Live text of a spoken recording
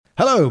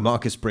Hello,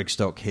 Marcus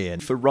Brigstock here.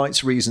 For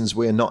rights reasons,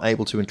 we're not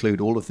able to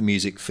include all of the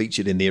music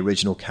featured in the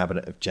original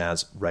Cabinet of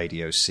Jazz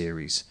radio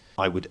series.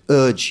 I would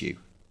urge you,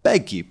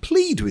 beg you,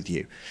 plead with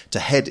you to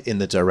head in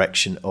the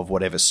direction of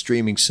whatever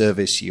streaming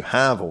service you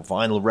have or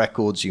vinyl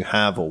records you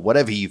have or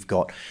whatever you've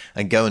got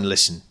and go and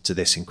listen to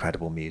this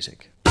incredible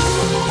music.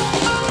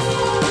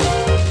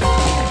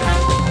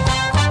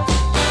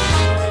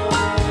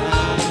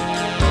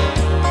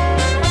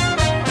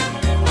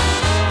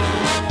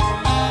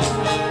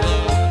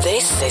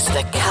 This is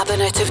the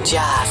Cabinet of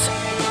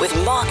Jazz with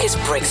Marcus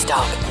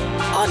Brigstock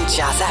on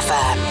Jazz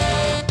FM.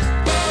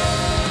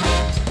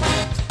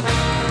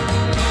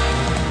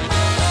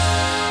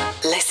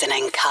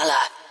 Listening colour.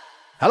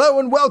 Hello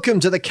and welcome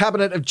to the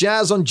Cabinet of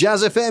Jazz on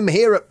Jazz FM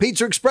here at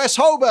Pizza Express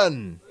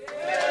Holborn.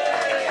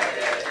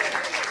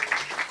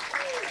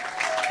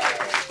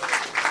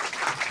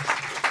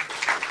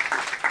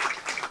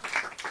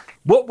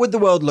 What would the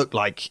world look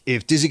like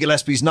if Dizzy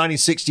Gillespie's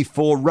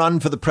 1964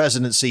 run for the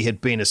presidency had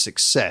been a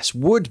success?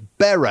 Would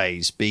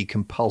berets be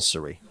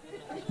compulsory?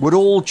 Would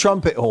all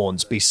trumpet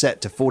horns be set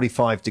to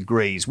 45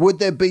 degrees? Would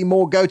there be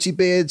more goatee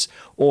beards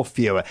or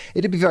fewer?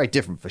 It'd be very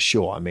different for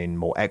sure. I mean,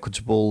 more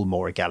equitable,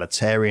 more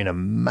egalitarian,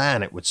 and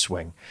man, it would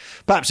swing.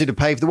 Perhaps it'd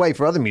pave the way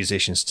for other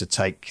musicians to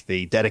take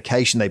the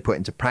dedication they put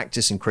into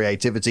practice and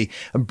creativity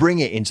and bring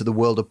it into the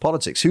world of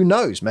politics. Who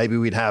knows? Maybe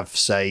we'd have,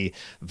 say,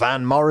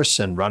 Van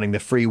Morrison running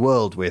the free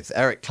world with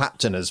Eric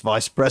Clapton as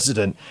vice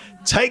president.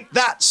 Take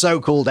that,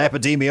 so-called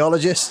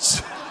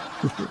epidemiologists.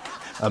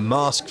 A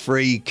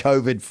mask-free,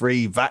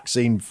 COVID-free,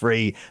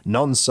 vaccine-free,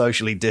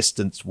 non-socially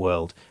distanced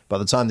world. By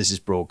the time this is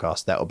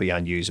broadcast, that'll be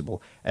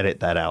unusable.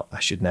 Edit that out.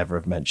 I should never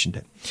have mentioned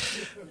it.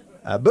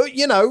 But,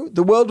 you know,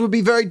 the world would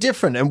be very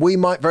different, and we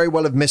might very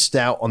well have missed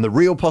out on the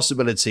real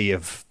possibility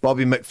of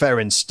Bobby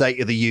McFerrin's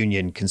State of the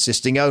Union,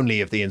 consisting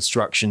only of the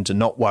instruction to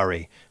not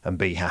worry and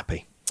be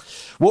happy.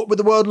 What would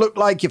the world look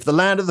like if the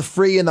land of the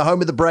free and the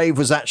home of the brave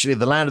was actually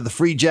the land of the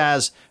free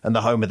jazz and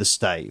the home of the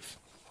stave?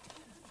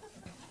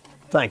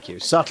 Thank you.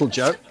 Subtle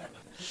joke.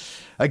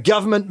 A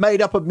government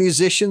made up of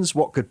musicians?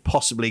 What could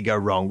possibly go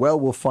wrong? Well,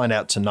 we'll find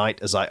out tonight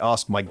as I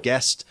ask my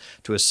guest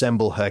to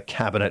assemble her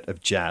cabinet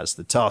of jazz.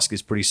 The task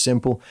is pretty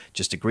simple.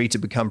 Just agree to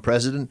become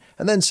president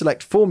and then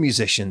select 4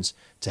 musicians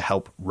to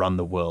help run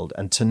the world.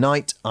 And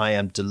tonight, I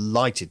am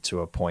delighted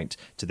to appoint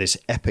to this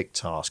epic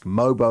task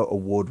Mobo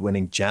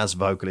award-winning jazz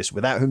vocalist,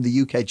 without whom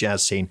the UK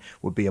jazz scene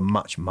would be a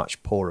much,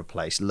 much poorer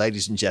place.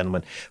 Ladies and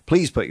gentlemen,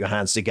 please put your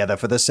hands together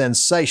for the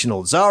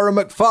sensational Zara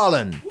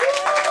McFarlane.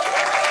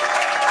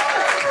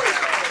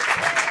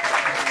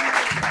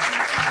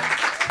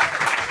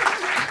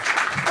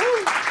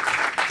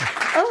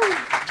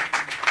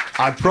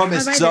 I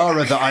promised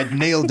Zara that I'd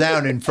kneel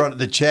down in front of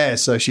the chair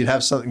so she'd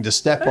have something to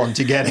step on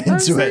to get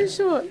into it.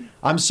 Short.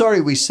 I'm sorry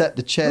we set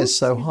the chairs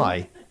so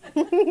high.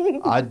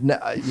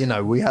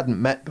 We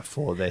hadn't met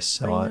before this.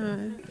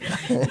 So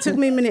It took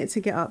me a minute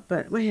to get up,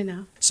 but we're here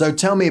now. So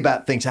tell me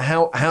about things.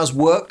 How's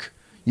work?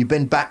 You've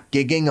been back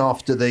gigging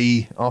after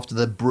the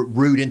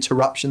rude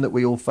interruption that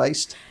we all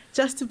faced?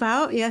 Just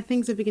about, yeah.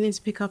 Things are beginning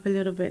to pick up a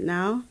little bit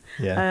now.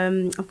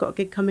 Yeah. I've got a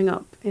gig coming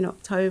up in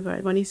October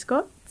at Ronnie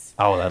Scott's.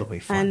 Oh, that'll be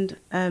fun.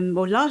 And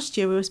last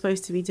year we were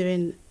supposed to be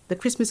doing the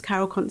Christmas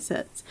Carol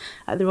concert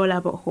at the Royal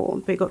Albert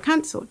Hall, but it got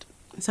cancelled.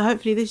 So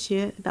hopefully this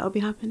year that'll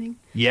be happening.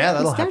 Yeah,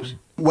 that'll happen.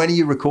 When are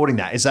you recording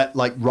that? Is that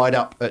like right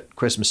up at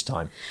Christmas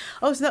time?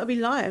 Oh, so that'll be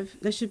live.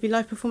 There should be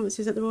live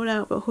performances at the Royal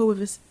Albert Hall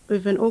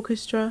with an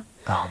orchestra.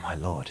 Oh, my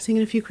Lord.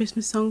 Singing a few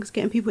Christmas songs,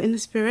 getting people in the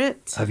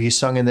spirit. Have you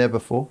sung in there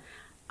before?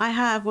 I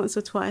have, once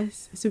or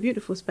twice. It's a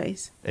beautiful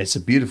space. It's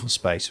a beautiful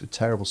space with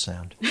terrible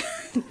sound.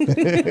 Do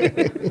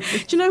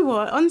you know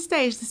what? On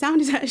stage, the sound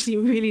is actually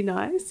really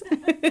nice.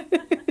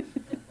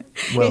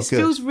 Well, it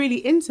feels really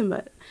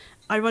intimate,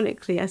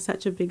 ironically, as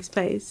such a big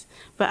space.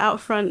 But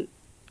out front,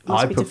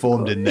 I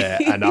performed in there,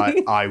 and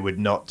I would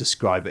not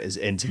describe it as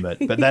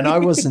intimate. But then I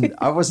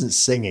wasn't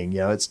singing. You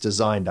know, it's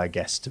designed, I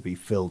guess, to be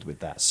filled with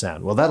that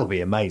sound. Well, that'll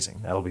be amazing.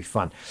 That'll be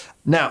fun.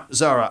 Now,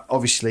 Zara,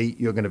 obviously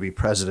you're going to be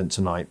president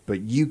tonight,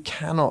 but you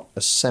cannot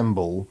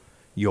assemble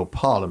your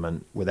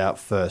parliament without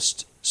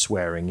first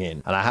swearing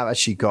in. And I have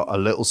actually got a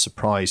little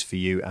surprise for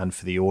you and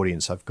for the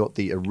audience. I've got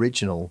the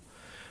original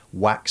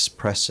wax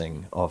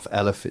pressing of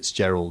Ella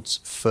Fitzgerald's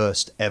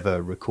first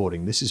ever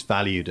recording. This is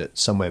valued at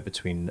somewhere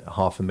between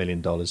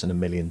 $500,000 and $1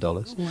 million.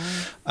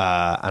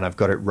 Wow. And I've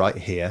got it right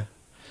here.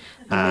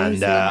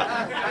 Amazing. And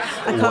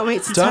I can't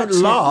wait to touch it.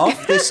 Don't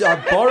laugh.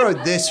 I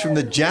borrowed this from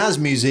the Jazz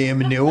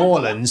Museum in New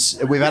Orleans.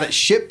 We've had it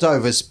shipped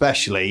over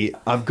specially.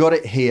 I've got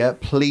it here.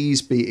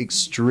 Please be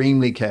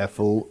extremely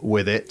careful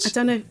with it. I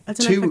don't know.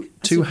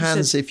 Two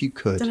hands if you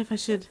could. I don't know if I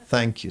should.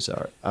 Thank you,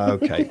 Zara.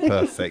 Okay,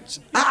 perfect.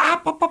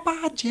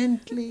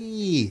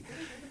 Gently.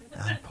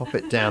 And pop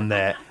it down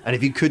there. And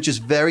if you could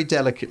just very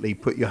delicately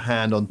put your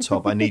hand on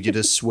top. I need you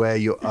to swear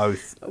your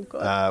oath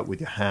with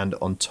your hand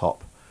on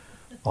top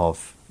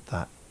of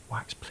that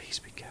wax. Please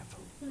be careful.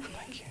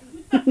 Thank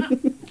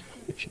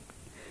you.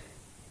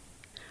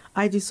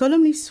 I do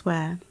solemnly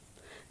swear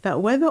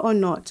that whether or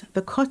not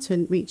the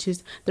cotton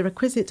reaches the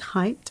requisite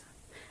height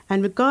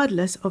And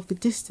regardless of the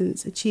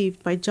distance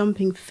achieved by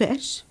jumping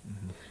fish,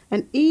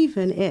 and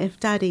even if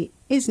daddy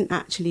isn't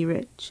actually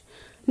rich,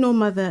 nor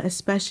mother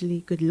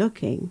especially good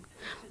looking,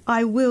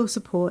 I will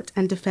support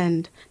and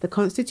defend the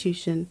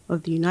Constitution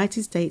of the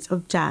United States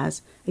of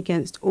Jazz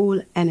against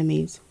all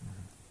enemies.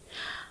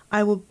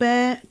 I will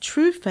bear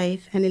true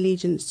faith and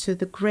allegiance to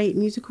the great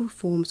musical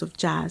forms of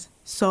jazz,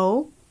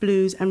 soul,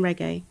 blues and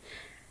reggae,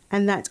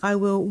 and that I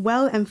will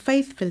well and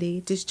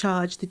faithfully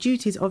discharge the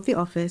duties of the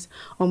office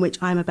on which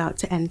I am about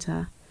to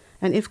enter,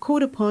 and if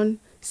called upon,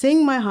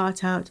 sing my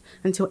heart out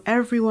until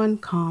everyone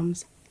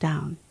calms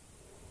down.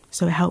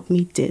 So help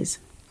me, Diz.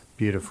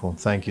 Beautiful.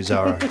 Thank you,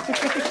 Zara.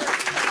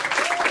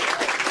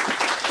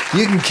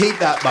 You can keep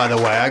that, by the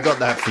way. I got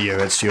that for you.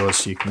 It's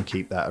yours. You can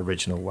keep that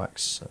original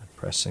wax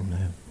pressing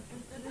there.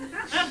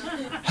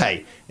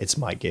 Hey, it's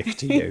my gift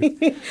to you.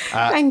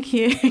 Thank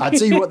you. I'll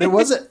tell you what, there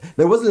was a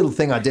little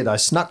thing I did. I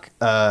snuck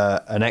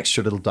an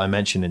extra little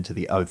dimension into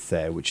the oath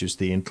there, which is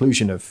the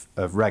inclusion of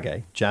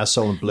reggae, jazz,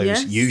 soul and blues,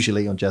 Yes.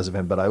 usually on Jazz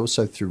FM, but I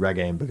also threw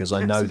reggae in because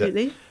I know that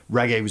Absolutely.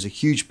 reggae was a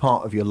huge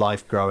part of your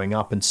life growing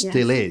up and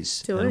still is.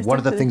 Still and is, one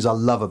of the definitely. things I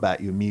love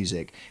about your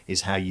music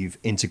is how you've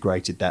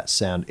integrated that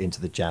sound into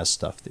the jazz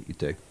stuff that you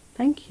do.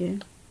 Thank you.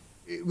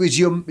 Was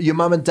your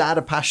mum and dad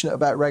are passionate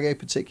about reggae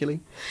particularly?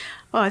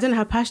 Oh, I don't know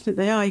how passionate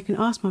they are. You can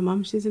ask my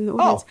mum. She's in the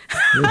Oh.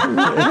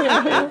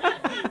 audience.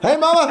 Hey,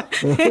 mama!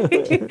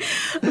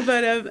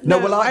 But No,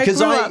 well, I 'cause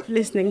grew I- up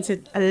listening to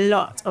a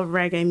lot of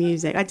reggae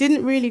music. I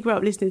didn't really grow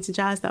up listening to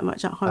jazz that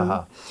much at home,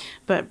 Uh-huh.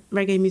 but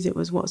reggae music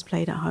was what was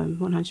played at home,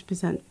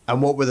 100%.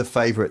 And what were the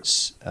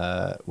favourites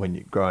when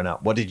you growing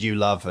up? What did you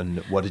love and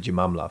what did your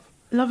mum love?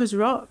 Lovers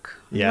Rock.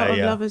 Yeah, a lot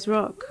yeah. of Lovers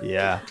Rock.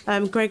 Yeah.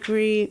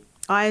 Gregory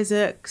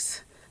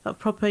Isaacs, like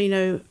proper,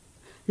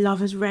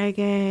 Lovers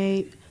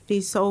Reggae,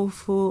 these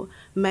soulful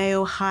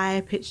male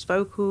high-pitched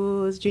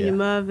vocals, Junior Yeah.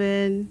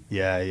 Mervyn.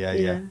 Yeah.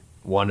 Yeah.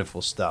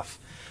 Wonderful stuff.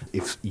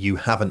 If you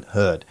haven't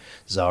heard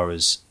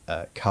Zara's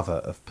cover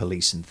of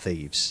Police and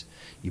Thieves,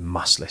 you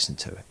must listen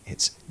to it.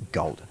 It's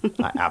golden.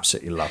 I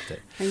absolutely loved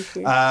it. Thank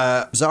you.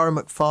 Zara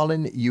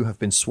McFarlane, you have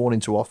been sworn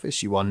into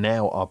office. You are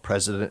now our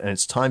president, and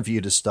it's time for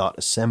you to start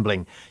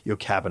assembling your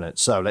cabinet.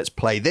 So let's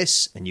play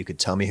this, and you could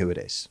tell me who it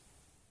is.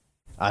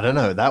 I don't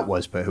know who that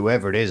was, but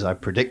whoever it is, I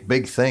predict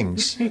big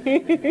things.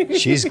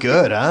 She's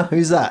good, huh?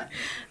 Who's that?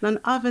 None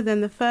other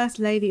than the First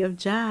Lady of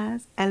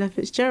Jazz, Ella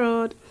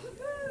Fitzgerald.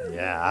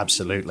 Yeah,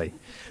 absolutely.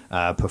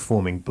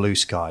 Performing Blue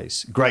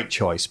Skies. Great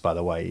choice, by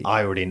the way.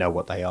 I already know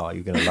what they are.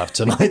 You're going to love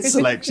tonight's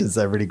selections.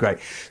 They're really great.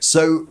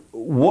 So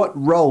what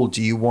role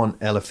do you want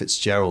Ella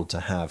Fitzgerald to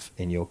have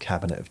in your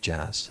cabinet of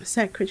jazz?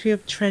 Secretary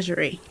of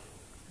Treasury.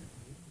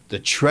 The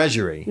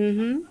Treasury?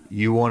 Mm-hmm.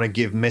 You want to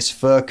give Miss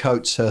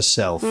Furcoats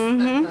herself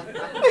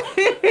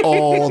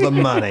all the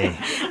money.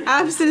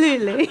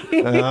 Absolutely.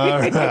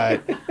 All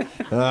right.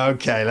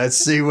 Okay, let's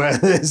see where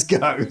this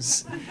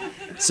goes.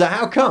 So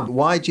how come?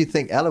 Why do you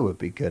think Ella would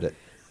be good at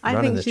I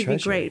running think the she'd Treasury?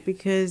 be great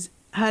because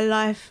her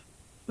life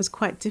was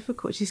quite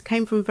difficult. She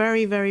came from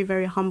very, very,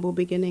 very humble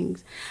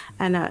beginnings.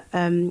 And at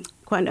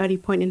quite an early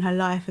point in her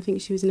life, I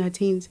think she was in her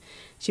teens,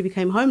 she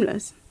became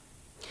homeless.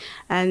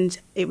 And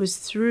it was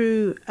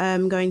through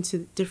going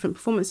to different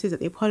performances at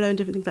the Apollo and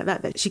different things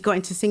like that she got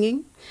into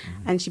singing.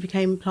 And she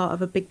became part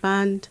of a big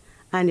band.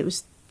 And it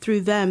was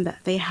through them that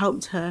they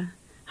helped her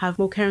have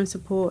more care and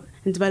support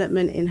and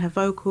development in her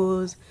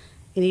vocals,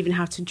 in even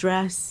how to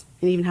dress,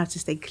 and even how to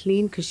stay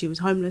clean because she was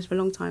homeless for a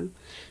long time.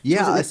 She Yeah,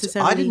 wasn't I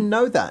necessarily- didn't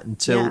know that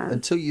Yeah.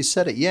 until you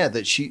said it. Yeah,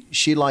 that she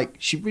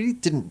really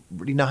didn't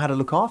really know how to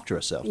look after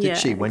herself, did Yeah,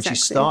 she? When she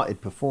exactly.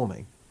 started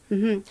performing.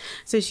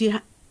 So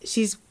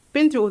she's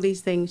been through all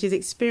these things. She's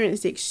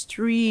experienced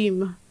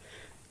extreme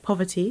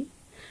poverty,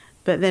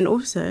 but then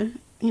also,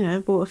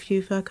 bought a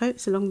few fur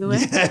coats along the way.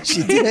 Yeah,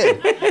 she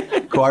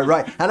did. Quite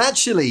right. And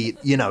actually,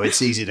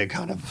 it's easy to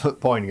kind of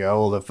point and go,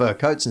 all the fur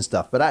coats and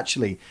stuff, but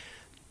actually,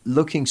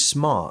 looking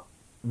smart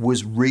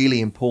was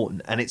really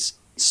important, and it's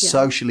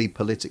socially,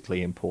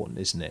 politically important,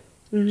 isn't it?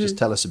 Just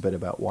tell us a bit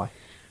about why.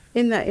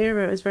 In that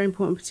era, it was very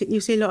important. You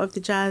see a lot of the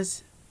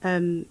jazz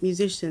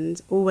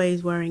musicians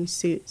always wearing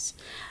suits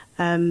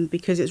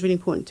because it's really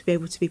important to be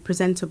able to be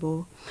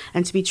presentable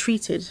and to be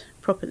treated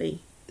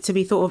properly, to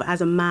be thought of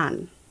as a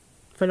man.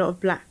 For a lot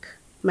of black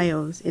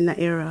males in that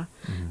era,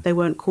 they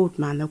weren't called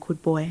man, they were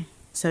called boy.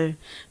 So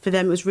for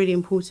them, it was really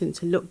important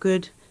to look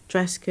good,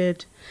 dress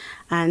good,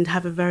 and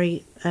have a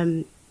very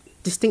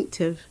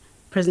distinctive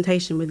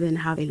presentation within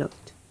how they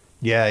looked.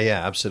 Yeah,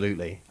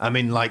 absolutely. I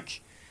mean,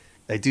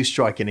 they do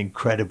strike an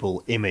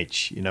incredible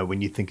image,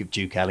 when you think of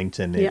Duke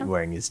Ellington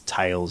wearing his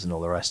tails and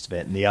all the rest of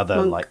it, and the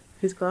other, Monk,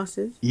 his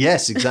glasses.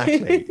 Yes,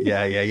 exactly.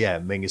 Yeah.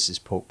 Mingus's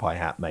pork pie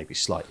hat, maybe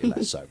slightly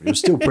less so, but it was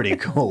still pretty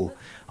cool.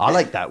 I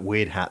like that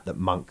weird hat that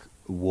Monk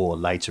wore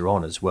later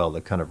on as well,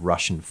 the kind of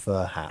Russian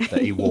fur hat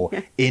that he wore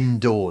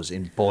indoors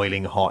in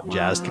boiling hot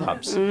jazz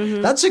clubs.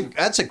 That's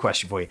a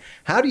question for you.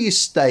 How do you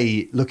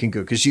stay looking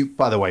good? Because you,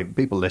 by the way,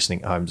 people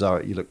listening at home,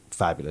 Zara, you look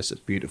fabulous.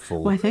 It's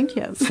beautiful. Why, thank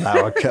you.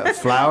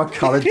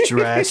 Flower-colored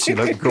dress. You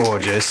look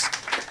gorgeous.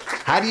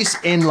 How do you,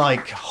 in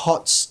like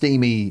hot,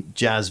 steamy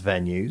jazz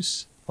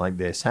venues like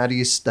this, how do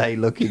you stay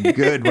looking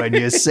good when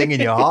you're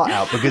singing your heart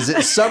out? Because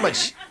it's so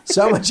much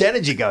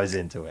energy goes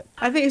into it.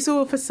 I think it's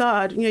all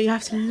facade. You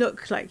have to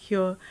look like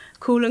you're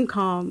cool and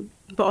calm,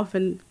 but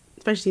often,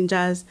 especially in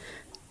jazz,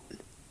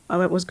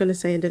 I was going to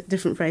say in a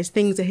different phrase,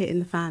 things are hitting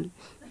the fan.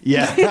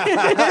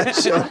 Yeah,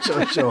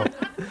 sure.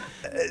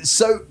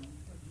 So,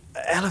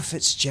 Ella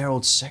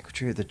Fitzgerald,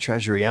 Secretary of the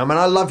Treasury. I mean,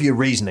 I love your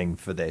reasoning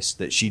for this,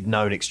 that she'd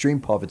known extreme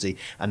poverty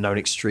and known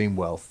extreme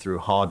wealth through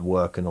hard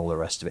work and all the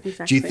rest of it.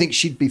 Exactly. Do you think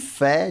she'd be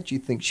fair? Do you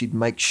think she'd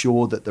make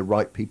sure that the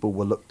right people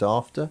were looked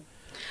after?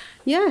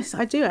 Yes,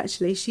 I do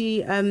actually.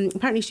 She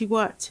apparently she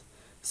worked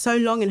so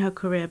long in her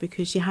career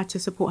because she had to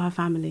support her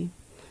family.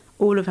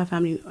 All of her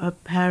family, her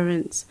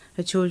parents,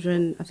 her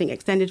children, I think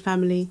extended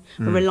family,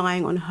 are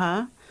relying on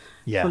her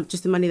for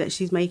just the money that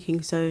she's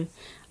making. So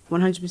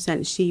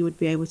 100% she would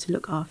be able to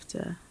look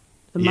after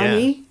the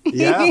money.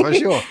 Yeah, for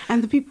sure.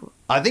 And the people.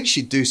 I think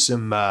she'd do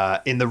some,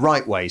 in the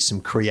right way,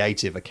 some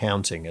creative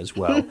accounting as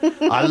well.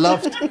 I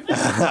loved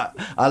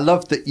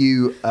that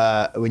you,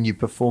 when you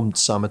performed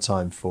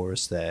Summertime for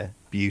us there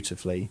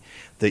beautifully,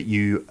 that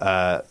you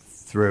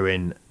threw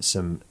in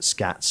some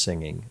scat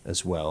singing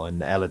as well.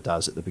 And Ella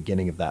does at the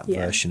beginning of that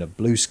version of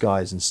Blue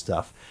Skies and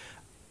stuff.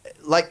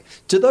 Like,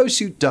 to those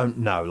who don't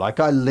know, like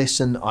I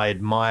listen, I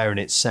admire, and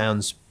it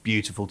sounds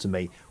beautiful to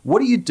me.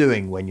 What are you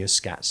doing when you're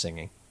scat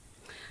singing?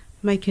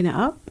 Making it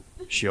up.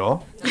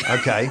 Sure.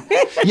 Okay.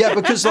 Yeah,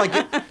 because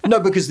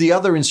because the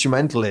other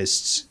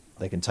instrumentalists,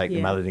 they can take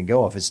the melody and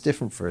go off. It's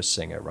different for a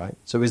singer, right?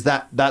 So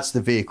that's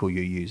the vehicle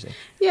you're using?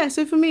 Yeah,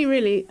 so for me,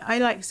 really, I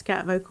like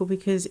scat vocal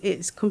because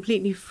it's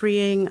completely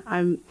freeing.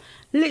 I'm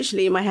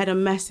literally, in my head,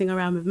 I'm messing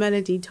around with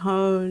melody,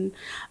 tone,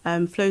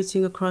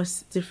 floating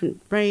across different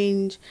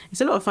range.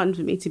 It's a lot of fun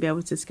for me to be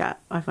able to scat.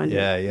 I find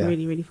it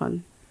really, really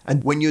fun.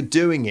 And when you're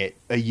doing it,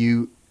 are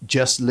you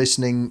just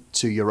listening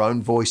to your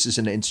own voice as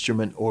an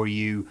instrument, or are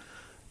you,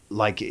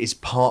 like, is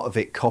part of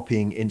it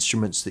copying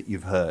instruments that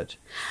you've heard?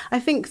 I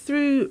think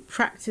through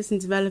practice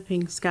and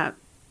developing scat,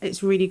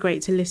 it's really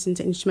great to listen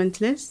to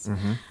instrumentalists,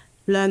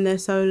 learn their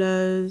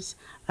solos.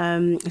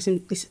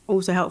 It's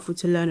also helpful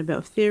to learn a bit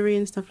of theory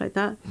and stuff like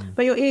that.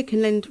 But your ear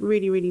can lend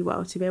really, really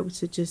well to be able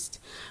to just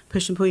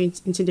push and pull you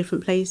into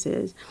different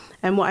places.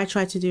 And what I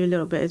try to do a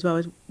little bit as well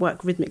is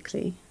work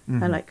rhythmically.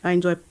 I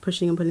enjoy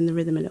pushing and pulling the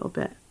rhythm a little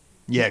bit.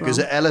 Yeah, because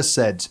Ella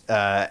said,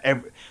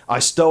 I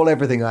stole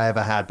everything I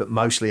ever had, but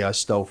mostly I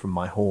stole from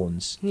my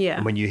horns. Yeah.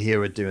 And when you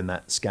hear her doing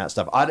that scat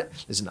stuff, I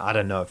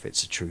don't know if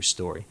it's a true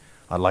story.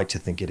 I'd like to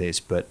think it is,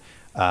 but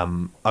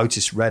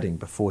Otis Redding,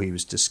 before he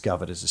was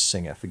discovered as a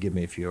singer, forgive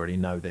me if you already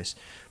know this,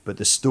 but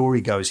the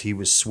story goes he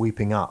was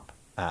sweeping up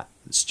at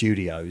the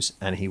studios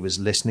and he was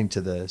listening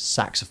to the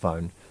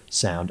saxophone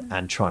sound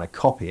and trying to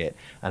copy it.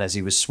 And as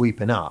he was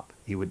sweeping up,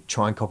 he would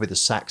try and copy the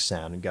sax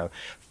sound and go,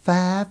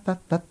 fa, fa,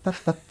 fa, fa,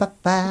 fa, fa,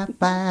 fa,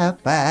 fa,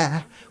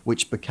 fa,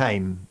 which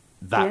became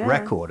that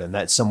record. And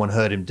that someone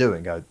heard him do it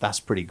and go, that's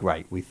pretty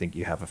great. We think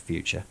you have a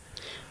future.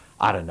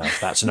 I don't know if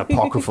that's an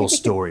apocryphal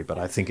story, but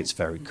I think it's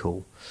very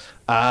cool.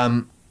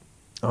 All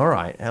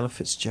right, Ella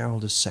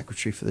Fitzgerald as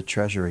Secretary for the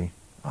Treasury.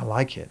 I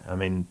like it. I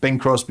mean, Bing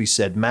Crosby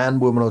said, man,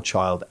 woman or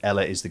child,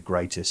 Ella is the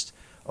greatest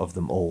of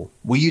them all.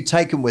 Were you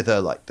taken with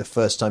her like the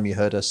first time you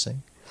heard her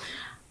sing?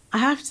 I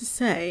have to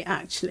say,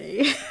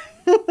 actually,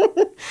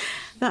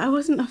 that I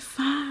wasn't a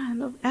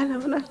fan of Ella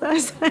when I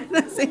first heard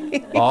her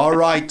singing. All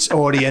right,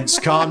 audience,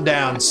 calm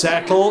down.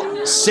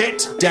 Settle.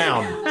 Sit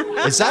down.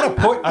 Is that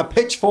a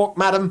pitchfork,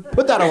 madam?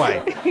 Put that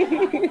away.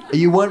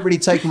 You weren't really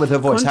taken with her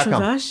voice. How come?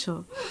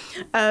 Controversial.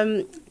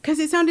 Because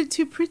it sounded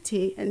too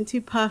pretty and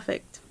too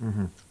perfect.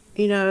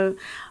 You know,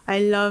 I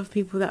love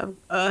people that are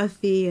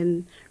earthy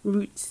and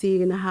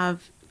rootsy and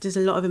have just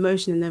a lot of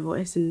emotion in their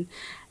voice. And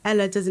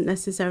Ella doesn't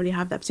necessarily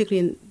have that,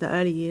 particularly in the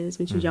early years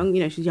when she was young.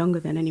 You know, she was younger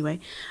then anyway.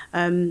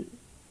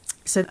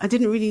 So I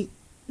didn't really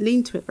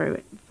lean to it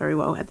very, very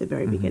well at the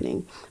very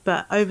beginning.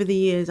 But over the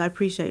years, I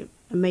appreciate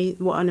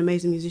what an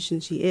amazing musician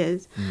she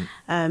is.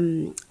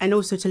 And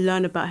also to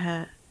learn about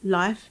her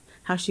life,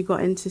 how she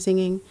got into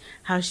singing,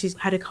 how she's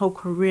had a whole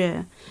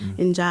career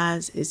in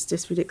jazz is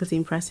just ridiculously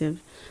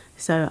impressive.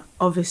 So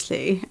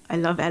obviously, I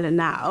love Ella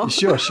now.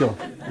 Sure.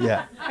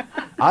 Yeah.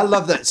 I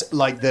love that,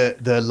 like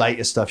the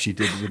later stuff she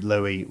did with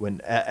Louis.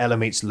 When Ella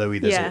meets Louis,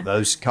 there's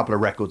those couple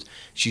of records.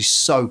 She's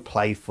so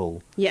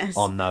playful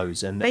on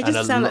those. And they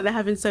just sound like they're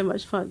having so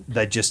much fun.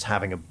 They're just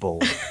having a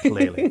ball,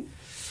 clearly.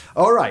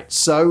 All right,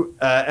 so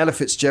Ella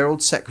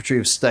Fitzgerald,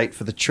 Secretary of State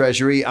for the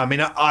Treasury. I mean,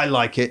 I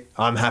like it.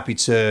 I'm happy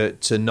to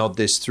nod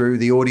this through.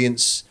 The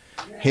audience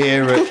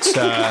here at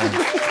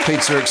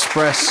Pizza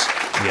Express.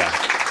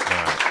 Yeah.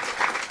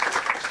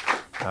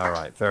 All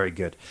right, very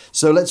good.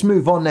 So let's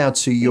move on now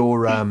to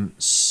your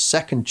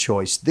second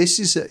choice. This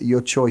is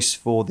your choice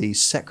for the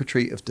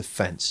Secretary of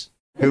Defense.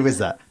 Who is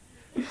that?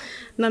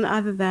 None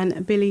other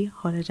than Billie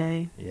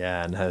Holiday.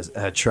 Yeah, and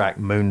her track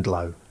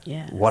Moonglow.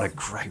 Yes. What a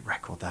great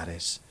record that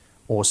is.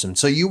 Awesome.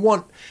 So you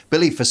want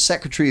Billie for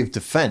Secretary of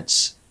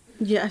Defense?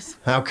 Yes.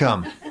 How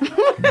come?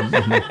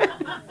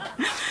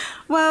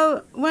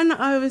 Well, when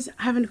I was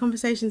having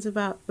conversations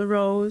about the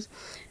roles,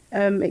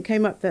 it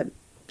came up that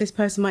this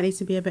person might need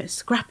to be a bit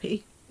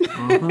scrappy.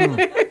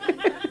 Yep.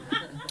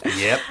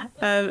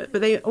 But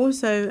they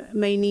also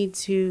may need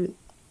to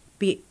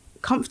be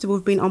comfortable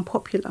with being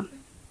unpopular.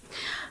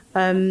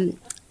 And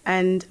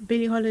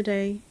Billie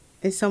Holiday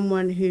is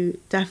someone who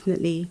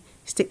definitely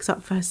sticks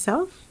up for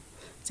herself,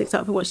 sticks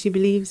up for what she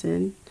believes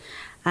in,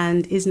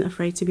 and isn't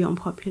afraid to be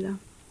unpopular.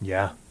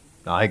 Yeah,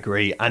 I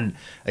agree. And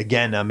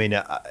again, I mean,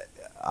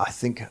 I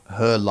think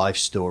her life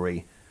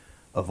story,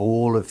 of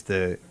all of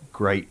the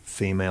great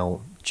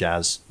female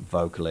jazz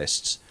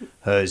vocalists,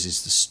 hers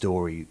is the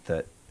story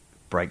that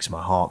breaks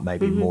my heart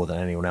maybe more than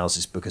anyone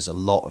else's, because a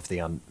lot of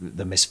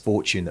the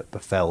misfortune that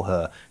befell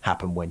her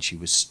happened when she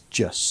was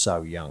just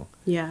so young.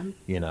 Yeah.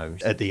 You know,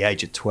 at the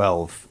age of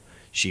 12,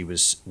 she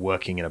was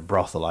working in a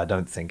brothel, I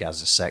don't think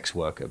as a sex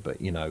worker, but,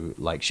 you know,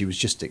 like she was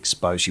just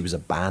exposed. She was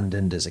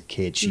abandoned as a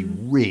kid. She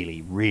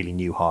really, really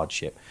knew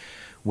hardship,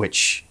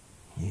 which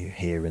you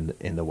hear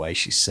in the way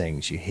she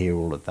sings. You hear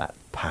all of that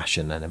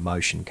passion and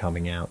emotion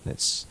coming out, and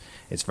it's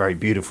very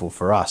beautiful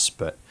for us,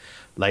 but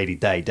Lady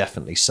Day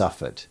definitely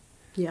suffered.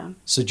 Yeah.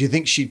 So do you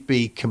think she'd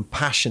be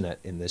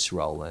compassionate in this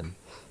role then?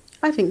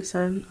 I think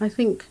so. I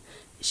think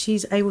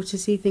she's able to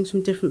see things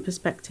from different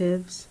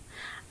perspectives.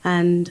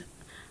 And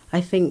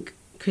I think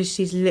because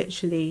she's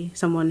literally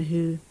someone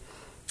who,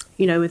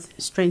 you know, with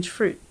Strange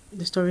Fruit,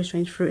 the story of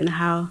Strange Fruit and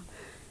how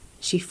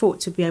she fought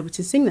to be able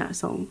to sing that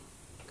song.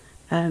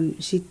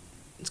 She's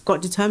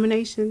got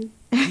determination.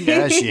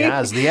 Yeah, she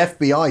has. The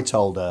FBI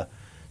told her,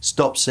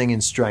 stop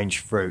singing Strange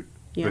Fruit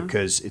Yeah.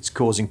 because it's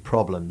causing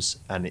problems.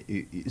 And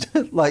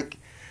like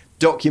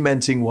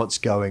documenting what's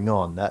going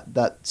on.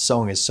 That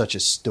song is such a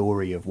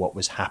story of what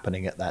was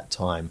happening at that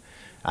time.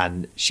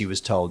 And she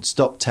was told,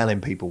 stop telling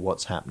people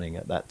what's happening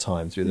at that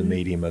time through the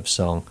medium of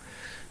song.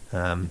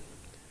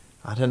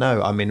 I don't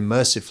know. I mean,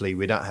 mercifully,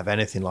 we don't have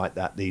anything like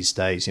that these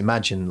days.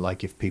 Imagine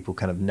like if people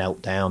kind of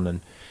knelt down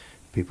and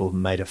people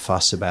made a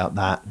fuss about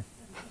that.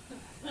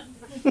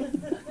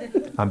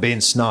 I'm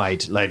being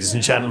snide, ladies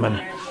and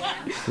gentlemen.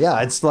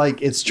 Yeah,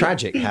 it's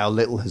tragic how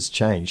little has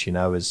changed, you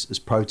know, as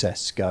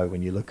protests go.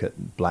 When you look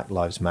at Black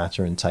Lives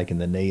Matter and taking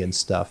the knee and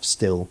stuff,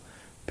 still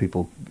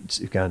people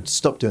going,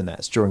 stop doing that.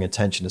 It's drawing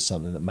attention to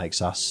something that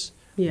makes us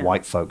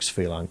white folks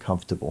feel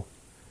uncomfortable.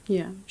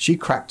 Yeah. She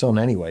cracked on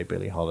anyway,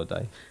 Billie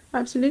Holiday.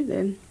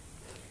 Absolutely.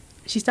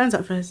 She stands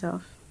up for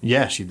herself.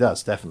 Yeah, she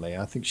does, definitely.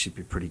 I think she'd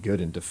be pretty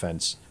good in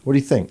defence. What do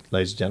you think,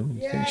 ladies and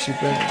gentlemen? You think she'd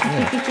be?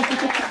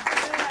 Yeah.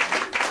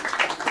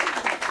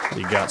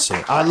 You got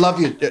to. I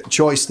love your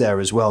choice there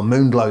as well.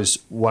 Moonglow's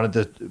one of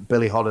the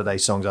Billie Holiday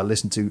songs I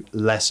listen to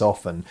less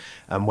often.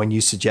 And when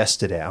you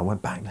suggested it, I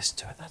went back and listened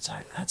to it.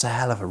 That's a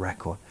hell of a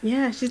record.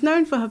 Yeah, she's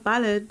known for her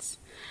ballads.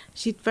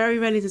 She very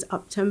rarely does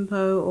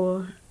up-tempo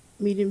or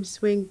medium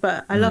swing,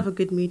 but I love a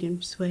good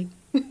medium swing.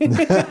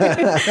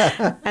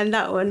 And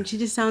that one, she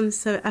just sounds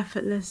so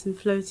effortless and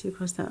floaty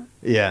across that.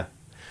 Yeah.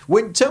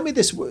 Tell me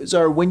this,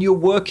 Zara, when you're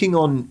working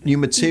on new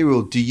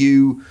material, do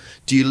you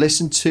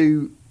listen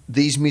to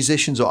these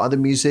musicians or other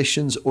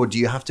musicians, or do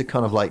you have to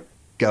kind of like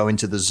go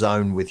into the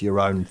zone with your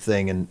own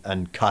thing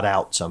and cut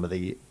out some of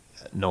the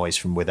noise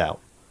from without?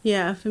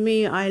 Yeah, for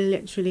me, I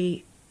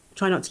literally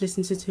try not to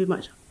listen to too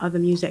much other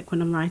music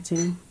when I'm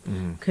writing,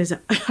 because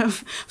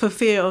for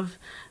fear of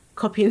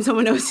copying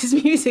someone else's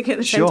music at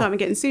the same time and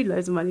getting sued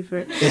loads of money for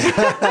it.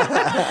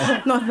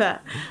 Not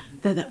that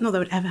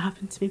would ever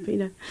happen to me, but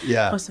you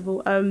know,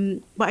 possible.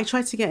 But I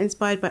try to get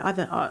inspired by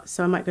other art,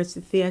 so I might go to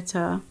the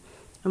theatre,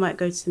 I might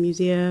go to the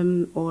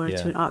museum or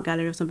to an art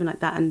gallery or something like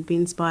that and be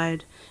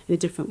inspired in a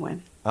different way.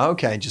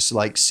 Okay, just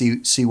like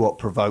see what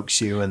provokes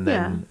you, and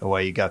then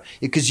away you go.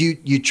 Because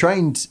you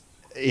trained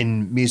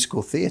in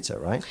musical theatre,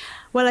 right?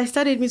 Well, I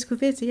studied musical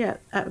theatre,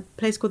 at a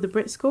place called the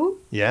Brit School.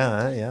 Yeah,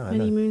 I know.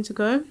 Many moons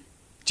ago.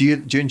 Do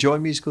you enjoy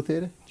musical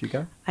theatre? Do you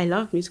go? I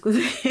love musical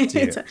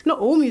theatre. Not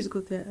all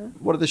musical theatre.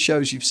 What are the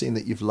shows you've seen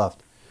that you've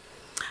loved?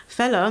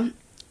 Fella,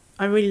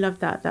 I really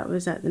loved that. That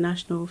was at the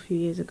National a few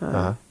years ago.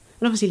 Uh-huh.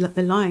 And obviously,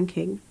 The Lion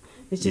King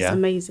is just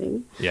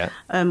amazing. Yeah.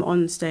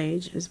 On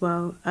stage as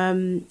well.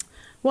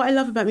 What I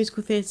love about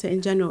musical theatre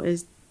in general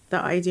is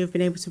that idea of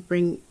being able to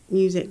bring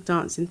music,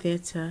 dance, and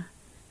theatre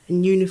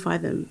and unify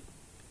them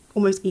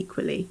almost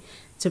equally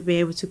to be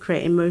able to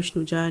create an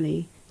emotional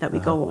journey that we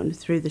go on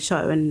through the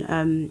show. And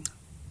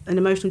an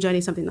emotional journey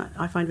is something that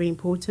I find really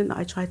important, that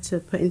I try to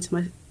put into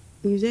my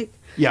music.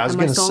 Yeah, I was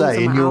going to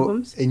say,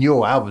 in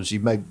your albums,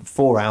 you've made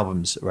 4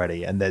 albums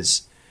already, and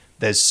there's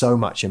so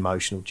much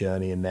emotional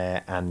journey in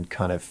there and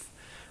kind of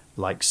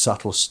like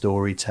subtle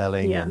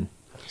storytelling. Yeah. And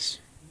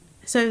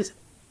so,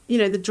 you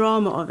know, the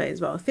drama of it as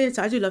well.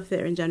 Theatre, I do love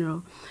theatre in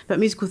general, but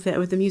musical theatre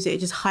with the music, it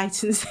just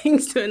heightens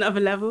things to another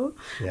level,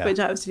 which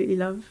I absolutely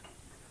love.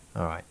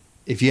 All right.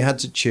 If you had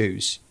to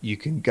choose, you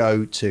can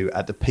go to,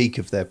 at the peak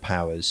of their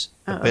powers,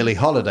 a Billie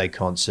Holiday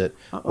concert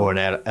or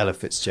an Ella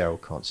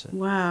Fitzgerald concert.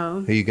 Wow.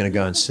 Who are you going to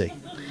go and see?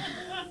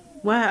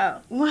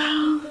 Wow.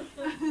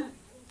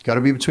 Got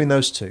to be between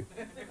those two.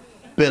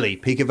 Billie,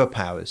 peak of her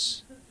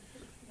powers.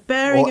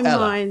 Bearing in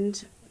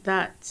mind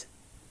that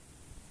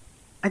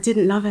I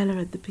didn't love Ella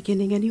at the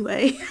beginning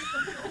anyway.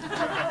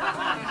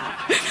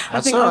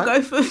 I think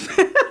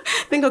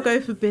I'll go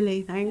for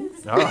Billy,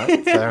 thanks. All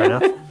right, fair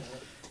enough.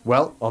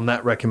 Well, on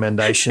that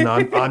recommendation,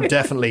 I'm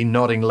definitely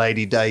nodding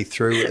Lady Day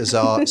through as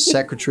our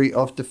Secretary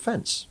of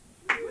Defence.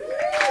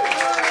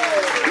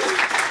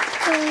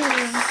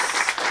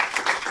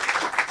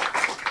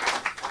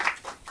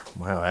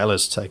 Wow,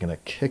 Ella's taken a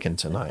kicking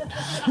tonight.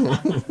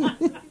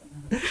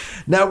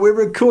 Now, we're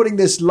recording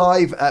this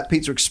live at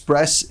Pizza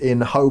Express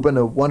in Holborn,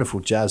 a wonderful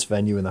jazz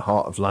venue in the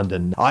heart of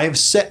London. I have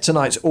set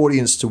tonight's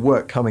audience to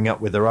work coming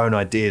up with their own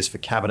ideas for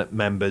cabinet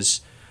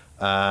members.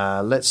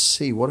 Let's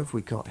see, what have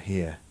we got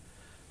here?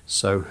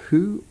 So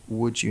who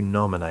would you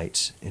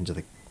nominate into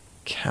the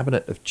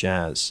Cabinet of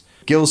Jazz?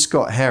 Gil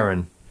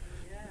Scott-Heron.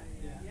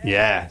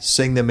 Yeah,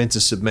 sing them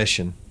into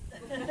submission.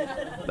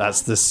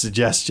 That's the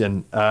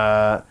suggestion.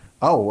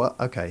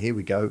 Okay, here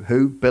we go.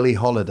 Who? Billie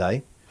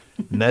Holiday.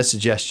 And their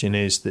suggestion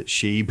is that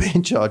she be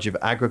in charge of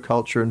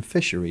agriculture and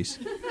fisheries.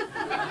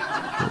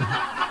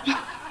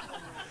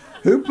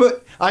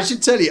 I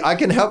should tell you, I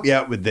can help you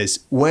out with this.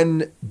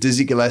 When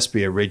Dizzy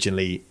Gillespie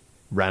originally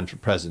ran for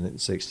president in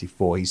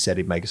 1964, he said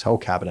he'd make his whole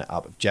cabinet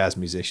up of jazz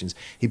musicians.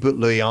 He put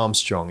Louis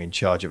Armstrong in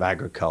charge of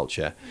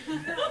agriculture.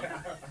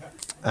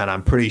 And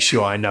I'm pretty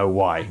sure I know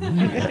why.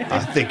 I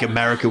think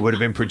America would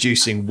have been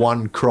producing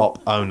one crop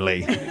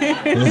only at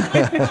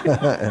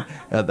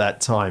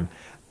that time.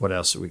 What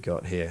else have we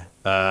got here?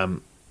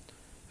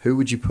 Who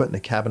would you put in the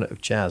Cabinet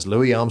of Jazz?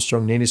 Louis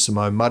Armstrong, Nina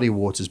Simone, Muddy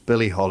Waters,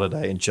 Billie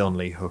Holiday, and John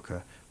Lee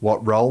Hooker.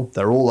 What role?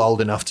 They're all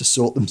old enough to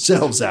sort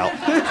themselves out.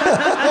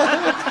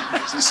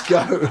 Just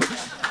go.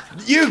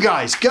 You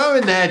guys, go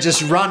in there,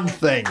 just run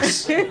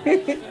things.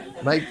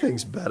 Make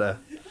things better.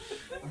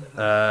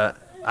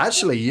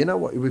 Actually, you know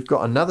what? We've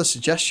got another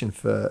suggestion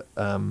for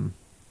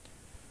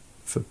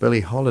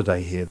Billie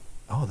Holiday here.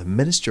 Oh, the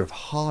Minister of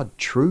Hard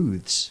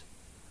Truths.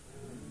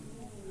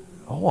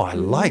 Oh, I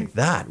like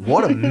that.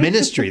 What a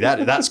ministry.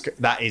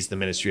 That is the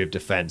Ministry of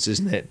Defence,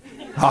 isn't it?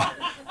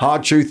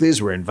 Hard truth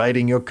is we're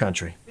invading your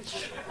country.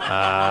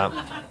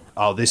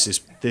 This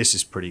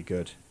is pretty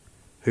good.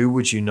 Who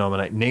would you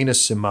nominate? Nina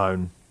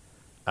Simone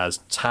as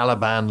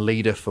Taliban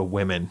leader for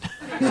women.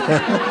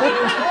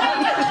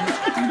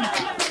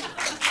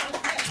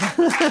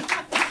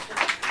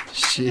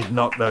 She'd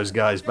knock those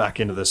guys back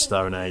into the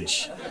Stone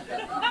Age.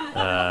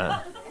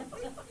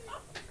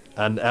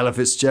 And Ella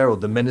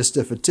Fitzgerald, the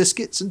Minister for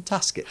Tiskets and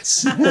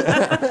Taskets.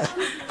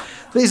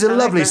 These are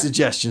lovely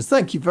suggestions.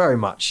 Thank you very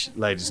much,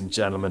 ladies and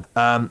gentlemen.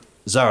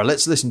 Zara,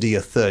 let's listen to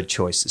your third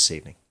choice this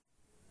evening.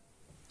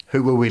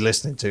 Who were we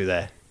listening to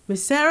there?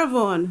 Miss Sarah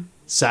Vaughan.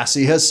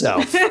 Sassy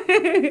herself.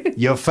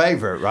 Your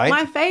favourite, right?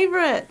 My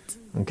favourite.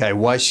 Okay,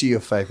 why is she your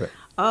favourite?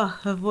 Oh,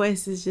 her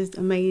voice is just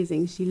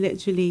amazing. She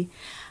literally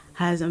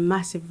has a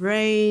massive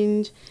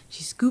range.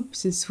 She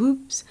scoops and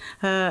swoops.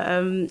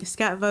 Her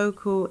scat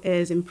vocal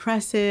is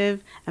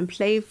impressive and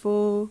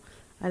playful.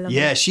 I love it.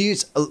 Yeah,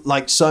 she's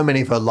like so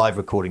many of her live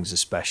recordings,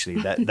 especially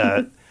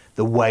that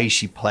the way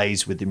she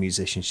plays with the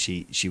musicians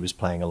she was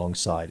playing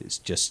alongside is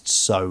just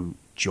so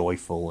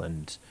joyful.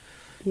 And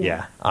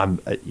yeah I'm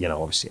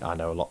obviously I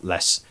know a lot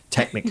less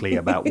technically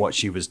about what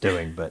she was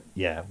doing, but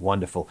yeah,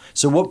 wonderful.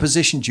 So what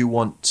position do you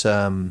want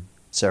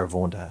Sarah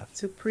Vaughan to have?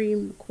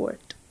 Supreme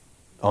Court.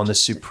 On the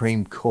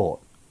Supreme Court.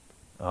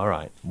 All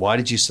right. Why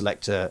did you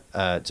select her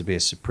to be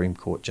a Supreme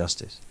Court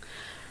justice?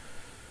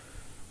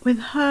 With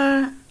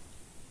her,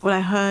 well, I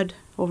heard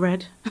or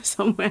read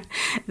somewhere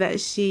that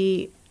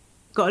she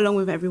got along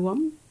with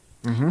everyone.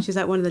 Mm-hmm. She's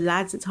like one of the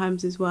lads at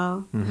times as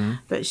well. Mm-hmm.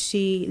 But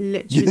she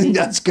literally... You think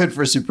that's good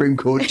for a Supreme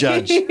Court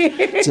judge?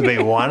 To be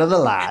one of the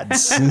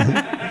lads?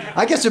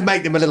 I guess it would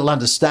make them a little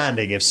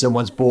understanding if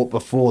someone's brought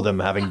before them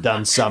having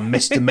done some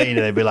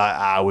misdemeanor. They'd be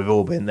like, we've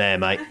all been there,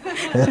 mate.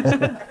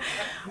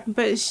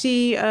 But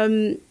she,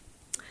 out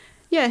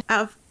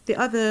of the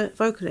other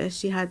vocalists,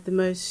 she had the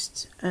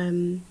most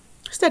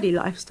steady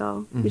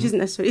lifestyle, mm-hmm. which isn't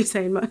necessarily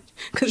saying much.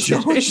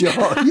 Sure,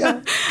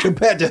 yeah.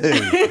 Compared to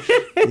who?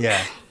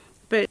 Yeah.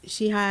 But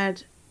she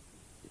had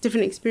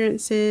different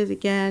experiences.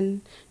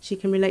 Again, she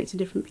can relate to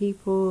different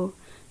people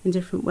in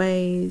different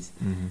ways.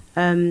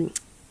 Mm-hmm.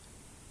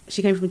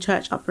 She came from a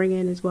church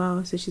upbringing as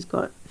well, so she's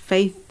got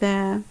faith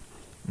there.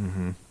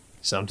 Mm-hmm.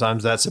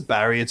 Sometimes that's a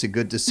barrier to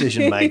good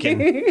decision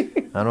making.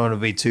 I don't want to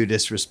be too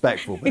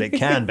disrespectful, but it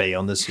can be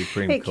on the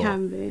Supreme Court. It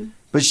can be.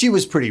 But she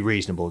was pretty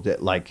reasonable,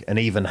 like an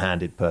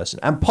even-handed person,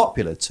 and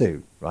popular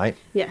too, right?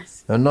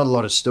 Yes. There are not a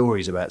lot of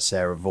stories about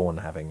Sarah Vaughan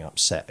having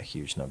upset a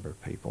huge number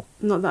of people.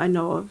 Not that I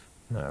know of.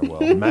 No,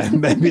 well,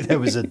 maybe there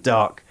was a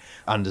dark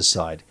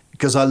underside.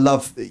 Because I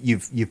love that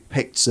you've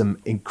picked some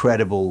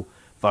incredible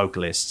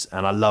vocalists,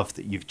 and I love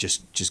that you've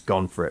just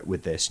gone for it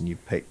with this, and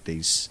you've picked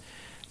these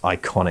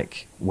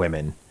iconic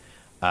women.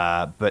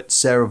 But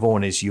Sarah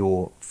Vaughan is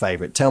your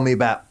favourite. Tell me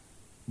about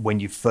when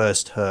you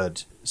first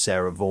heard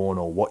Sarah Vaughan,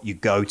 or what you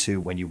go to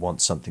when you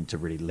want something to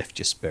really lift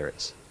your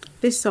spirits.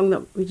 This song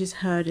that we just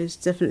heard is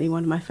definitely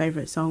one of my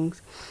favourite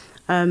songs.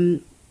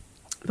 But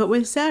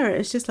with Sarah,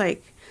 it's just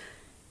like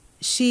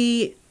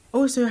she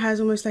also has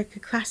almost like a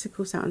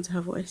classical sound to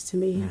her voice to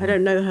me. I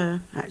don't know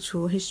her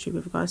actual history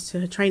with regards to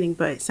her training,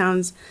 but it's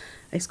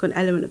got an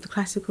element of the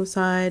classical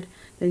side,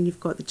 then you've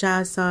got the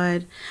jazz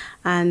side,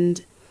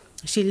 and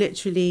she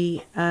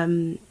literally,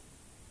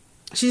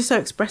 she's just so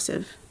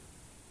expressive.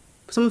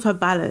 Some of her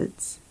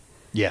ballads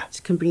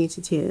can bring you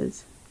to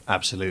tears.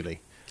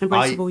 Absolutely.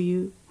 Embraceable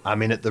You. I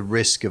mean, at the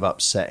risk of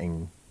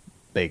upsetting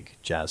big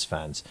jazz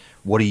fans,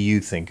 what do you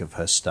think of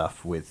her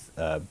stuff with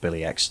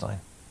Billy Eckstine?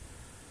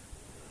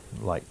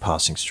 Like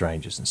Passing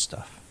Strangers and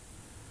stuff.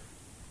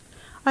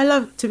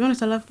 To be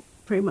honest, I love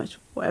pretty much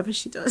whatever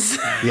she does.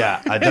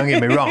 Yeah, don't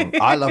get me wrong.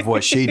 I love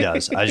what she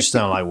does. I just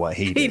don't like what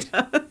he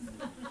does.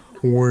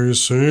 We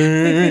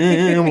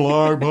seem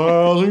like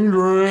passing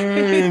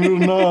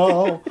strangers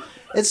now.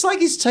 It's like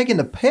he's taking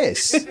a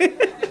piss.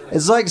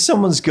 It's like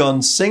someone's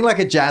gone, sing like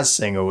a jazz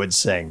singer would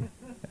sing.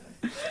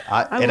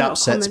 It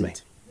upsets me.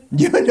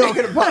 You're not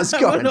going to pass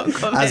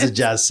comment as a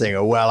jazz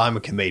singer. Well, I'm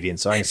a comedian,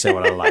 so I can say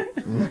what I like.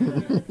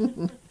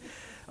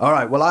 All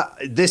right. Well,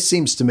 this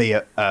seems to me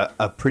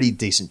a pretty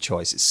decent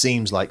choice. It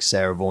seems like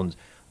Sarah Vaughan,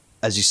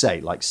 as you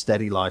say, like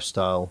steady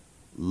lifestyle,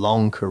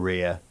 long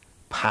career,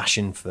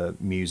 passion for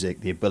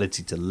music, the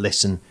ability to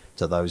listen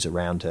to those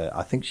around her.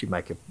 I think she'd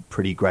make a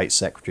pretty great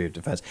Secretary of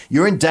Defense.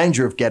 You're in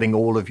danger of getting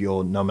all of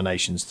your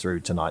nominations through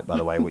tonight, by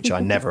the way, which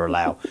I never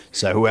allow.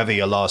 So whoever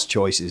your last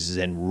choice is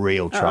in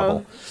real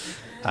trouble.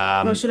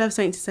 Well, she'll have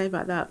something to say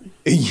about that.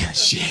 Yeah,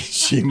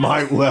 she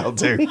might well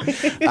do.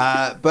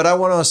 But I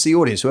want to ask the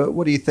audience,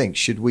 what do you think?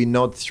 Should we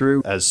nod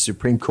through as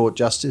Supreme Court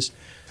Justice?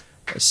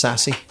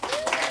 Sassy?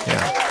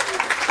 Yeah.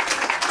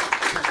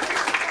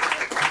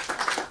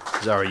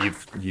 Zara,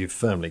 you've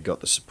firmly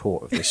got the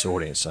support of this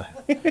audience.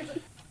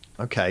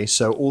 Okay,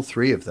 so all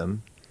three of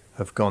them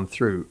have gone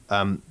through.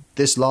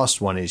 This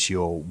last one is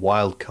your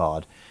wild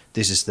card.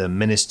 This is the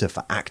Minister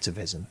for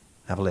Activism.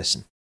 Have a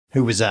listen.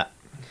 Who was that?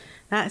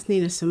 That's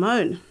Nina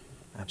Simone.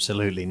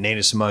 Absolutely.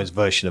 Nina Simone's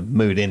version of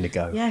Mood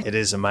Indigo. Yeah. It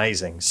is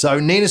amazing. So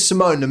Nina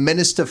Simone, the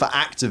Minister for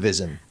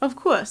Activism. Of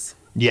course.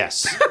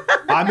 Yes.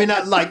 I mean,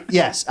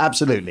 yes,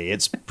 absolutely.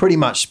 It's pretty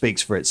much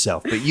speaks for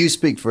itself, but you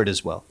speak for it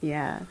as well.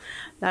 Yeah.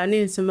 Now,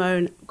 Nina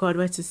Simone, God,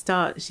 where to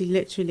start? She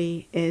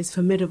literally is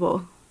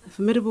formidable. A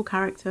formidable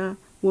character,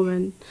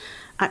 woman,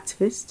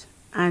 activist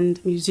and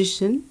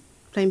musician,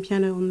 playing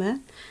piano on there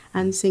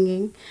and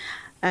singing,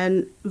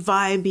 and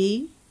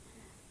vibey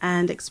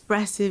and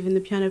expressive in the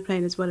piano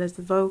playing as well as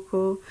the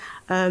vocal,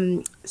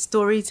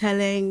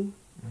 storytelling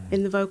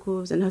in the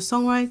vocals and her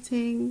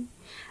songwriting,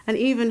 and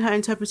even her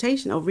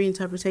interpretation or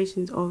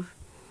reinterpretations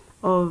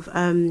of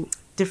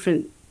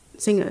different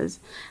singers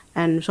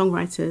and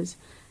songwriters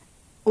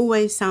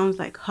always sounds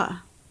like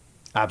her.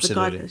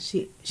 Absolutely. Regardless,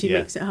 she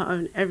makes it her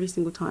own every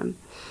single time.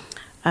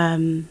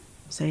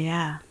 So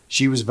yeah.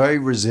 She was very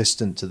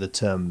resistant to the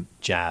term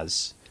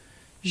jazz.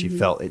 She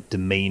felt it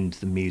demeaned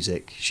the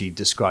music. She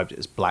described it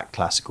as black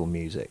classical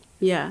music.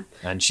 Yeah.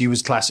 And she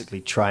was classically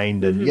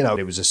trained and,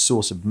 it was a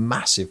source of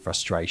massive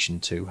frustration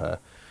to her,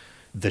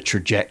 the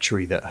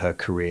trajectory that her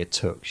career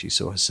took. She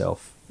saw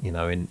herself, in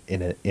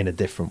a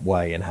different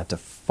way and had to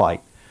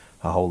fight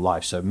her whole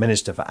life. So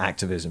Minister for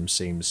Activism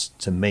seems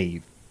to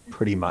me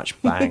pretty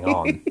much bang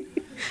on.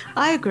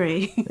 I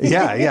agree.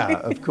 Yeah,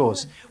 of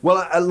course.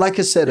 Well, like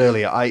I said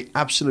earlier, I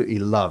absolutely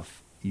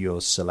love your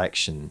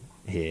selection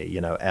here.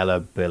 Ella,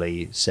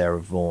 Billy,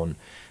 Sarah Vaughan,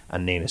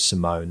 and Nina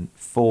Simone,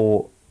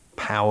 4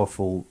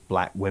 powerful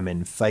black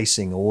women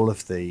facing all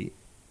of the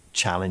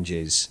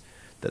challenges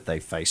that they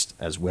faced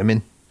as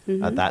women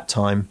at that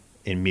time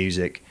in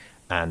music,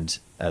 and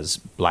as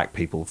black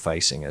people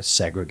facing a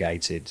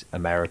segregated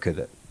America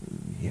that,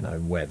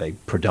 where they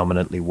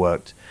predominantly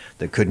worked,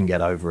 that couldn't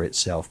get over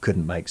itself,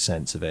 couldn't make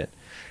sense of it.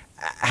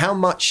 How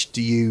much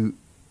do you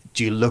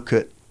look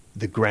at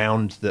the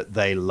ground that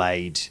they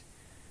laid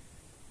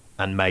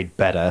and made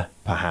better,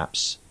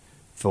 perhaps,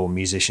 for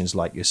musicians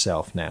like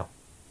yourself now?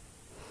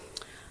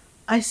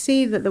 I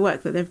see that the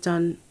work that they've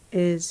done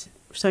is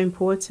so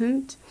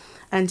important,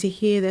 and to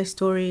hear their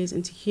stories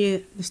and to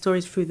hear the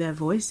stories through their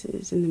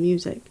voices in the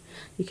music,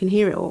 you can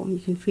hear it all, you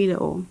can feel it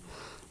all.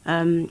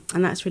 And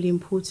that's really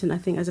important, I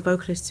think, as a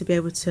vocalist, to be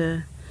able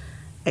to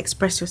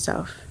express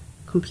yourself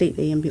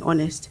completely and be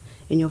honest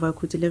in your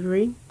vocal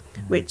delivery,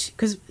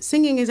 because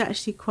singing is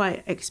actually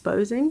quite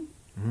exposing.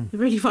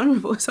 Really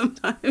vulnerable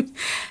sometimes,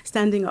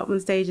 standing up on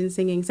stage and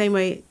singing. Same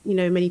way,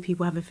 many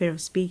people have a fear of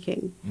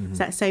speaking. It's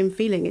that same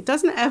feeling. It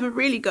doesn't ever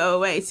really go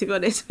away, to be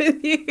honest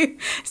with you,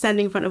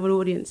 standing in front of an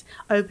audience,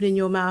 opening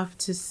your mouth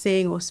to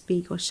sing or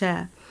speak or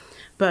share.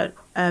 But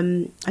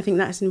I think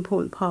that's an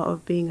important part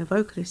of being a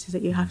vocalist, is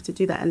that you have to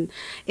do that. And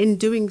in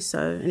doing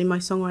so, and in my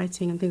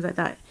songwriting and things like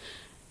that,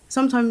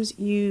 sometimes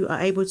you are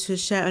able to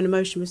share an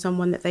emotion with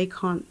someone that they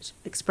can't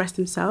express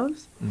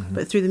themselves,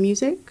 but through the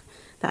music,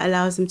 that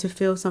allows them to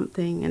feel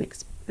something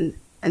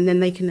and then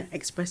they can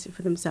express it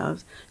for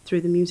themselves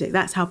through the music.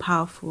 That's how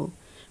powerful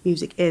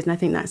music is, and I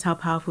think that's how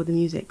powerful the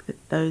music that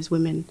those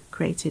women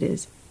created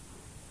is.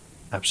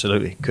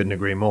 Absolutely, couldn't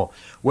agree more.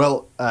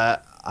 Well,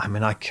 I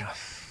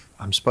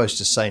I'm supposed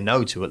to say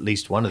no to at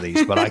least one of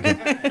these, but I can.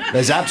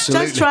 There's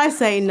absolutely. Just try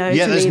saying no.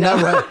 Yeah, to there's Nina.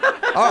 no way.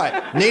 All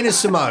right, Nina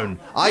Simone.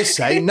 I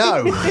say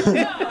no.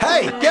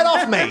 Hey, get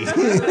off me.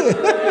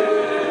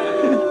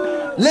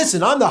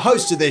 Listen, I'm the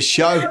host of this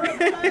show.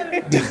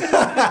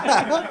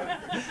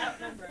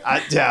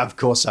 Yeah, of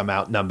course I'm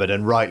outnumbered,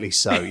 and rightly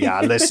so.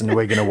 Yeah, listen,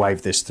 we're going to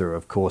wave this through.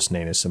 Of course,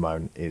 Nina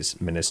Simone is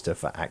Minister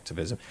for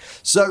Activism.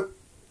 So,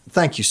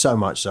 thank you so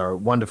much, Zara.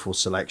 Wonderful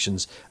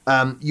selections.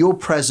 You're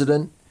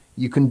president.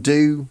 You can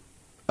do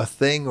a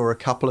thing or a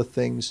couple of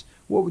things.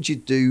 What would you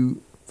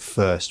do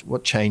first?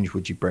 What change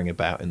would you bring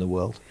about in the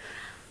world?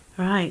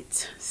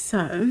 Right.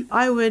 So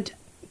I would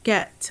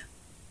get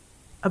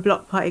a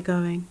block party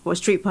going or a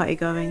street party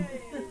going.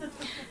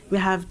 We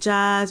have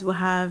jazz. We'll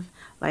have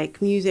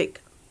like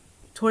music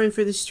touring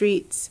through the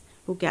streets.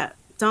 We'll get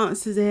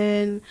dancers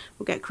in.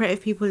 We'll get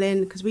creative people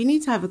in because we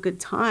need to have a good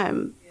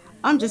time.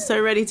 I'm just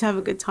so ready to have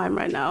a good time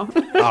right now.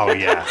 Oh,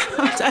 yeah.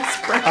 I'm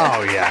desperate.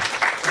 Oh, yeah.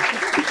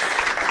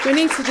 We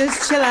need to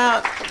just chill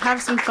out,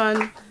 have some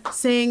fun,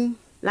 sing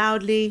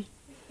loudly.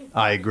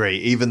 I agree.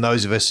 Even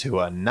those of us who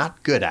are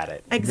not good at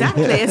it.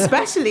 Exactly,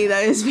 especially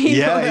those people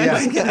who are Yeah.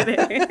 not good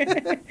at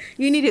it.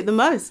 You need it the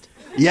most.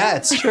 Yeah,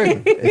 it's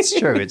true. It's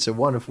true. It's a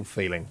wonderful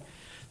feeling,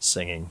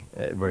 singing,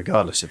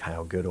 regardless of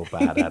how good or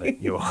bad at it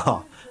you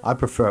are. I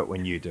prefer it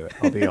when you do it,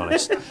 I'll be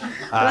honest. But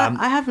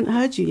I haven't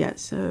heard you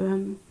yet,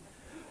 so...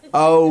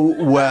 Oh,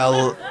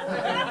 well,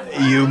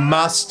 you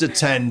must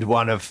attend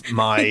one of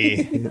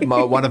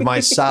my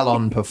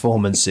salon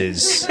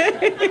performances.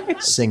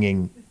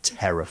 Singing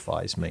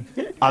terrifies me.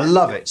 I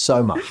love it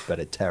so much, but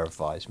it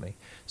terrifies me.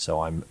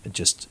 So I'm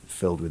just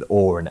filled with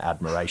awe and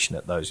admiration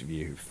at those of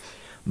you who've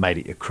made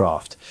it your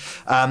craft.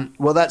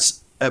 Well,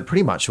 that's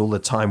pretty much all the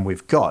time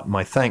we've got.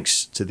 My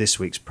thanks to this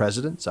week's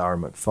president, Zara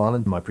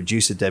McFarlane, my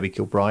producer, Debbie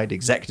Kilbride,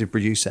 executive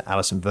producer,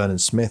 Alison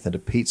Vernon-Smith, and a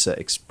Pizza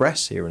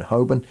Express here in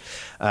Holborn.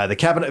 The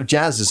Cabinet of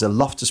Jazz is a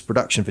Loftus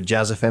production for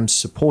Jazz FM,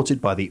 supported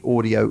by the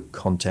Audio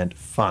Content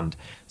Fund.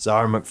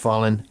 Zara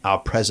McFarlane, our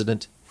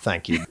president,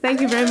 thank you.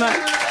 Thank you very much.